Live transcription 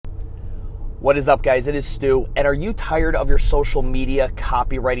What is up, guys? It is Stu. And are you tired of your social media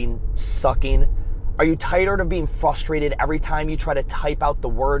copywriting sucking? Are you tired of being frustrated every time you try to type out the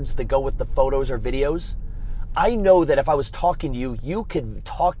words that go with the photos or videos? I know that if I was talking to you, you could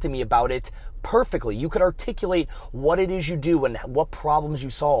talk to me about it perfectly. You could articulate what it is you do and what problems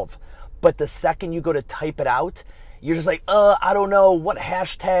you solve. But the second you go to type it out, you're just like, I don't know, what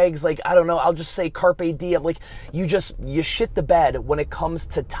hashtags, I don't know, I'll just say Carpe Diem. You shit the bed when it comes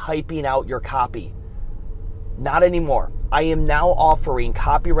to typing out your copy. Not anymore. I am now offering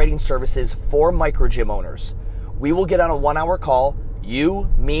copywriting services for micro gym owners. We will get on a 1-hour call, you,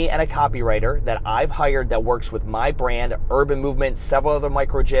 me, and a copywriter that I've hired that works with my brand, Urban Movement, several other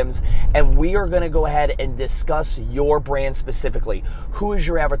micro gyms, and we are going to go ahead and discuss your brand specifically. Who is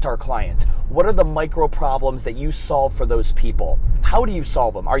your avatar client? What are the micro problems that you solve for those people? How do you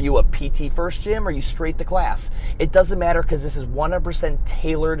solve them? Are you a PT first gym or are you straight to class? It doesn't matter because this is 100%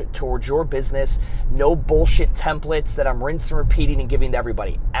 tailored towards your business. No bullshit templates that I'm rinsing and repeating and giving to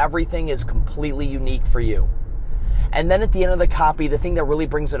everybody. Everything is completely unique for you. And then at the end of the copy, the thing that really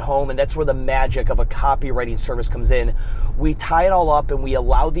brings it home, and that's where the magic of a copywriting service comes in, we tie it all up and we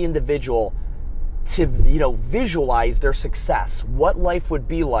allow the individual to, visualize their success, what life would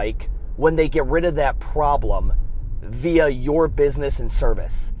be like when they get rid of that problem via your business and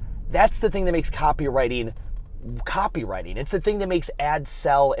service. That's the thing that makes copywriting. It's the thing that makes ads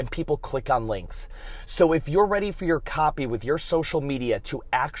sell and people click on links. So if you're ready for your copy with your social media to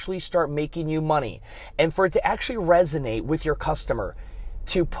actually start making you money and for it to actually resonate with your customer,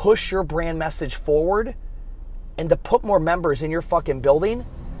 to push your brand message forward and to put more members in your fucking building,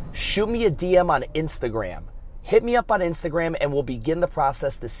 shoot me a DM on Instagram. Hit me up on Instagram and we'll begin the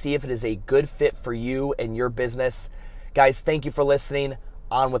process to see if it is a good fit for you and your business. Guys, thank you for listening.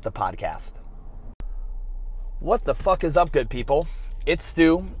 On with the podcast. What the fuck is up, good people? It's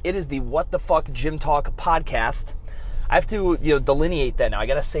Stu. It is the What the Fuck Gym Talk podcast. I have to, delineate that now. I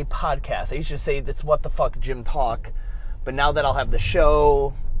gotta say podcast. I used to say it's What the Fuck Gym Talk, but now that I'll have the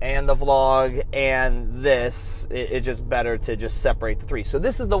show and the vlog and this, it's just better to just separate the three. So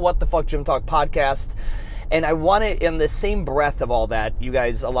this is the What the Fuck Gym Talk podcast, and I want to, in the same breath of all that, you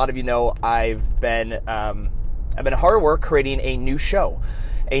guys, a lot of you know, I've been hard at work creating a new show.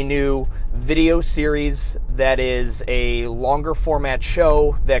 A new video series that is a longer format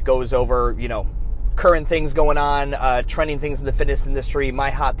show that goes over, current things going on, trending things in the fitness industry, my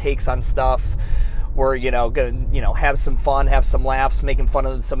hot takes on stuff. We're, gonna, have some fun, have some laughs, making fun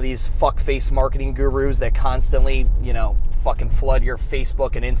of some of these fuckface marketing gurus that constantly, fucking flood your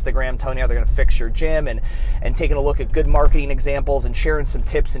Facebook and Instagram telling you how they're going to fix your gym and taking a look at good marketing examples and sharing some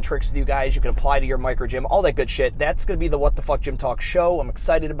tips and tricks with you guys you can apply to your micro gym, all that good shit. That's going to be the What the Fuck Gym Talk show. I'm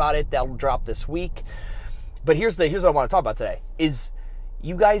excited about it. That'll drop this week. But here's what I want to talk about today is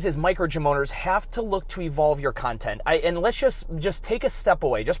you guys as micro gym owners have to look to evolve your content. And let's just take a step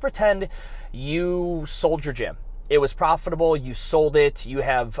away. Just pretend you sold your gym. It was profitable. You sold it. You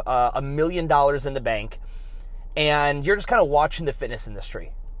have $1 million in the bank. And you're just kind of watching the fitness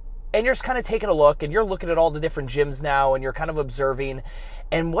industry. And you're just kind of taking a look, and you're looking at all the different gyms now, and you're kind of observing.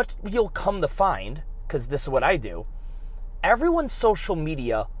 And what you'll come to find, because this is what I do, everyone's social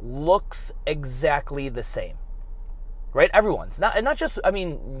media looks exactly the same. Right? Everyone's. Not just,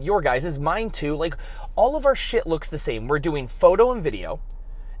 your guys' is mine too. All of our shit looks the same. We're doing photo and video.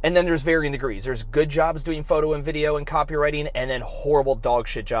 And then there's varying degrees. There's good jobs doing photo and video and copywriting, and then horrible dog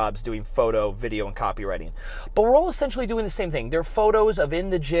shit jobs doing photo, video, and copywriting. But we're all essentially doing the same thing. They're photos of in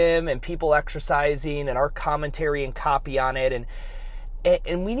the gym and people exercising and our commentary and copy on it.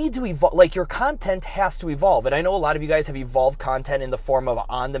 And we need to evolve. Your content has to evolve. And I know a lot of you guys have evolved content in the form of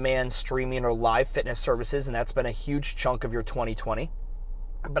on-demand streaming or live fitness services, and that's been a huge chunk of your 2020.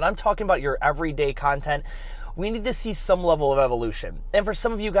 But I'm talking about your everyday content. We need to see some level of evolution. And for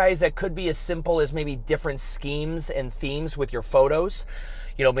some of you guys, that could be as simple as maybe different schemes and themes with your photos.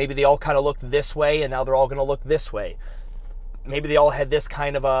 Maybe they all kind of looked this way and now they're all going to look this way. Maybe they all had this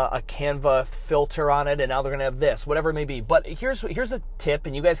kind of a Canva filter on it and now they're going to have this, whatever it may be. But here's a tip,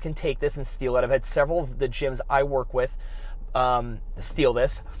 and you guys can take this and steal it. I've had several of the gyms I work with steal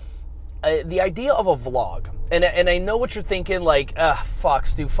this. The idea of a vlog, and I know what you're thinking, fuck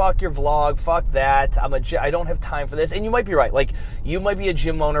Stu, fuck your vlog, fuck that, I don't have time for this, and you might be right. You might be a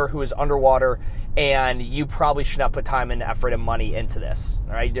gym owner who is underwater, and you probably should not put time and effort and money into this,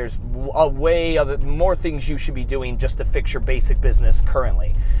 all right? There's more things you should be doing just to fix your basic business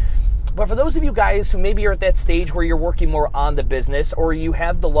currently. But for those of you guys who maybe are at that stage where you're working more on the business, or you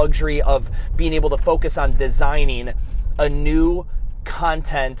have the luxury of being able to focus on designing a new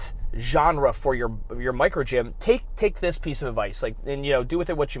content genre for your micro gym, take this piece of advice, and do with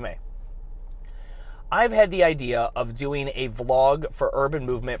it what you may. I've had the idea of doing a vlog for Urban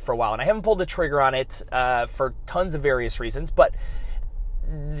Movement for a while, and I haven't pulled the trigger on it for tons of various reasons, but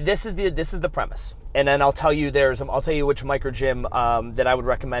this is the premise. And then I'll tell you which micro gym that I would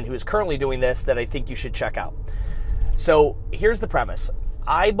recommend who is currently doing this that I think you should check out. So here's the premise.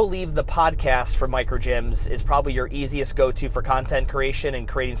 I believe the podcast for micro gyms is probably your easiest go-to for content creation and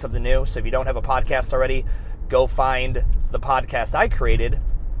creating something new. So if you don't have a podcast already, go find the podcast I created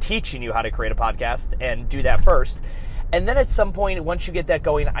teaching you how to create a podcast and do that first. And then at some point, once you get that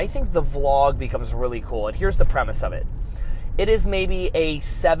going, I think the vlog becomes really cool. And here's the premise of it. It is maybe a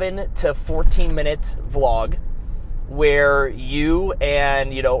 7 to 14 minute vlog where you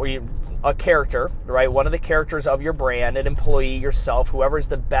and, a character, right? One of the characters of your brand, an employee, yourself, whoever's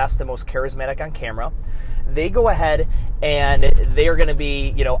the best, the most charismatic on camera, they go ahead and they are going to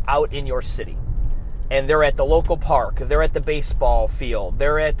be, out in your city. And they're at the local park, they're at the baseball field,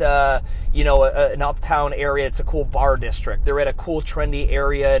 they're at, an uptown area, it's a cool bar district, they're at a cool trendy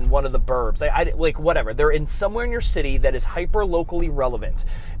area in one of the burbs, like whatever. They're in somewhere in your city that is hyper locally relevant,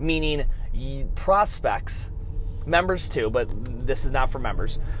 meaning prospects, members too, but this is not for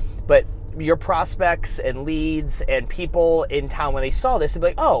members, but your prospects and leads and people in town, when they saw this, they'd be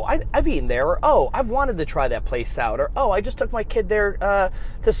like, oh, I've eaten there, or oh, I've wanted to try that place out, or oh, I just took my kid there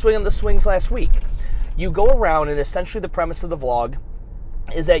to swing on the swings last week. You go around, and essentially the premise of the vlog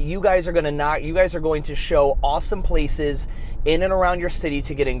is that you guys are going to show awesome places in and around your city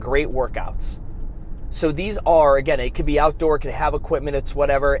to get in great workouts. So these are, again, it could be outdoor, it could have equipment, it's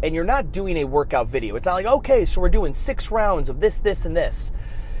whatever, and you're not doing a workout video. It's not like, okay, so we're doing 6 rounds of this, this, and this.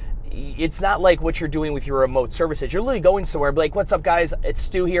 It's not like what you're doing with your remote services. You're literally going somewhere and be like, what's up, guys? It's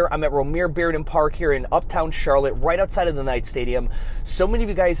Stu here. I'm at Romare Bearden Park here in uptown Charlotte, right outside of the Knight Stadium. So many of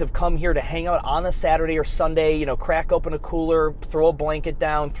you guys have come here to hang out on a Saturday or Sunday, crack open a cooler, throw a blanket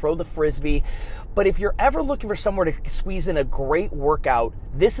down, throw the Frisbee. But if you're ever looking for somewhere to squeeze in a great workout,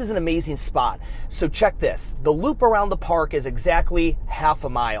 this is an amazing spot. So check this. The loop around the park is exactly half a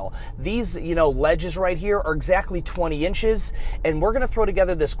mile. These, ledges right here are exactly 20 inches. And we're going to throw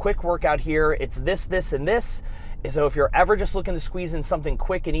together this quick workout here. It's this, this, and this. So if you're ever just looking to squeeze in something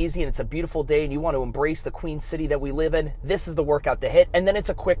quick and easy and it's a beautiful day and you want to embrace the Queen City that we live in, this is the workout to hit. And then it's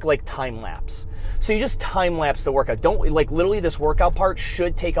a quick time lapse. So you just time lapse the workout. Don't literally this workout part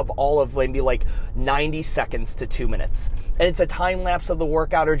should take up all of maybe 90 seconds to 2 minutes. And it's a time lapse of the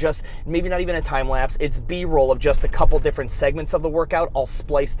workout, or just maybe not even a time lapse. It's B-roll of just a couple different segments of the workout all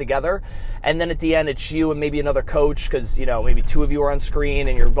spliced together. And then at the end, it's you and maybe another coach, because, maybe 2 of you are on screen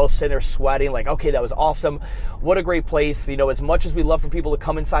and you're both sitting there sweating like, okay, that was awesome. What a great place. As much as we love for people to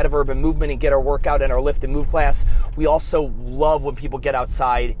come inside of Urban Movement and get our workout and our lift and move class, we also love when people get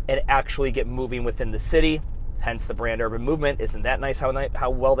outside and actually get moving within the city, hence the brand Urban Movement. Isn't that nice how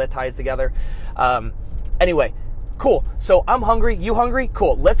well that ties together? Anyway, cool. So I'm hungry. You hungry?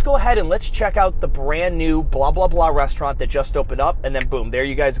 Cool. Let's go ahead and let's check out the brand new blah, blah, blah restaurant that just opened up. And then boom, there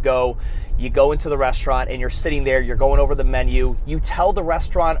you guys go. You go into the restaurant and you're sitting there. You're going over the menu. You tell the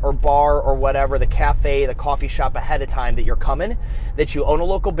restaurant or bar or whatever, the cafe, the coffee shop ahead of time that you're coming, that you own a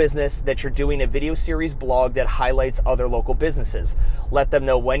local business, that you're doing a video series blog that highlights other local businesses. Let them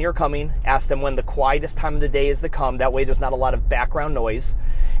know when you're coming. Ask them when the quietest time of the day is to come. That way there's not a lot of background noise.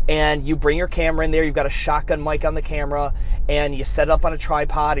 And you bring your camera in there. You've got a shotgun mic on the camera, and you set it up on a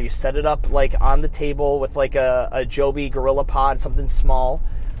tripod, or you set it up on the table with a Joby Gorilla Pod, something small.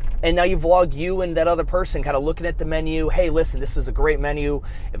 And now you vlog you and that other person kind of looking at the menu. Hey, listen, this is a great menu.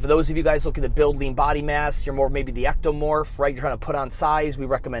 And for those of you guys looking to build lean body mass, you're more maybe the ectomorph, right? You're trying to put on size. We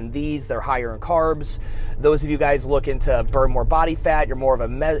recommend these. They're higher in carbs. Those of you guys looking to burn more body fat, you're more of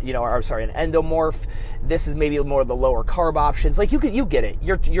an endomorph. This is maybe more of the lower carb options. You get it.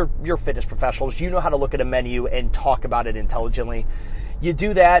 You're fitness professionals. You know how to look at a menu and talk about it intelligently. You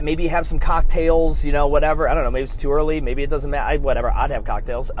do that, maybe you have some cocktails, whatever. I don't know, maybe it's too early, maybe it doesn't matter, whatever, I'd have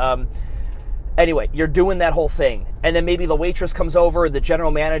cocktails. Anyway, you're doing that whole thing. And then maybe the waitress comes over, the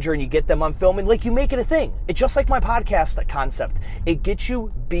general manager, and you get them on film, and you make it a thing. It's just like my podcast concept. It gets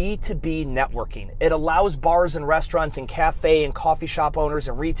you B2B networking. It allows bars and restaurants and cafe and coffee shop owners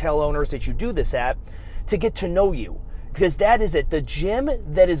and retail owners that you do this at to get to know you. Because that is it. The gym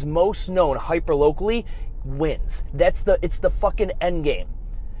that is most known hyper locally wins. It's the fucking end game.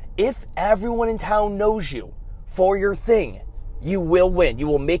 If everyone in town knows you for your thing, you will win. You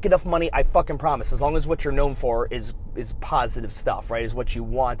will make enough money, I fucking promise, as long as what you're known for is positive stuff, right? Is what you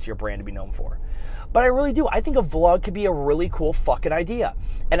want your brand to be known for. But I really do. I think a vlog could be a really cool fucking idea.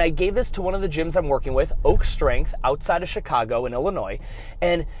 And I gave this to one of the gyms I'm working with, Oak Strength, outside of Chicago in Illinois.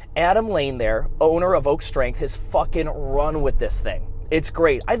 And Adam Lane there, owner of Oak Strength, has fucking run with this thing. It's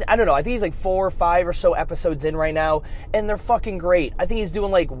great. I don't know. I think he's like 4 or 5 or so episodes in right now, and they're fucking great. I think he's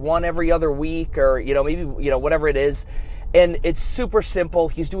doing like one every other week, or maybe whatever it is. And it's super simple.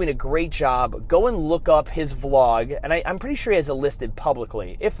 He's doing a great job. Go and look up his vlog, and I'm pretty sure he has it listed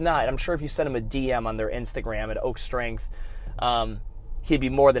publicly. If not, I'm sure if you send him a DM on their Instagram at Oak Strength, he'd be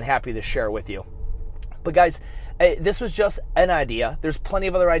more than happy to share it with you. But guys, this was just an idea. There's plenty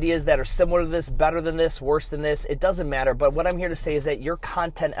of other ideas that are similar to this, better than this, worse than this. It doesn't matter. But what I'm here to say is that your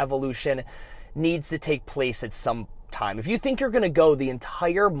content evolution needs to take place at some time. If you think you're going to go the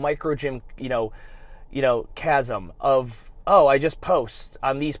entire micro gym, chasm of, I just post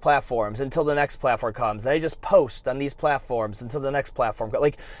on these platforms until the next platform comes, and I just post on these platforms until the next platform comes.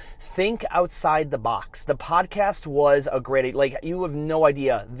 Like, think outside the box. The podcast was a great, you have no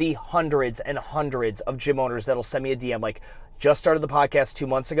idea the hundreds and hundreds of gym owners that'll send me a DM, like, just started the podcast 2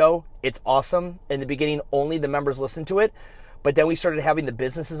 months ago. It's awesome. In the beginning, only the members listened to it. But then we started having the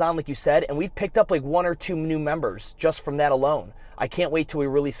businesses on, like you said, and we've picked up like 1 or 2 new members just from that alone. I can't wait till we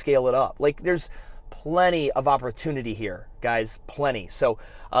really scale it up. Like, there's plenty of opportunity here, guys, plenty. So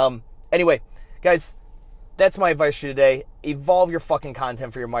anyway, guys, that's my advice for you today. Evolve your fucking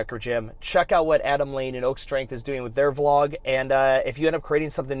content for your micro gym. Check out what Adam Lane and Oak Strength is doing with their vlog, and if you end up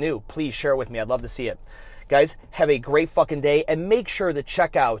creating something new, please share it with me. I'd love to see it. Guys, have a great fucking day, and make sure to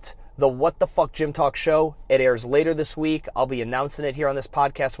check out the What the Fuck Gym Talk show. It airs later this week. I'll be announcing it here on this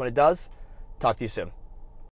podcast when it does. Talk to you soon.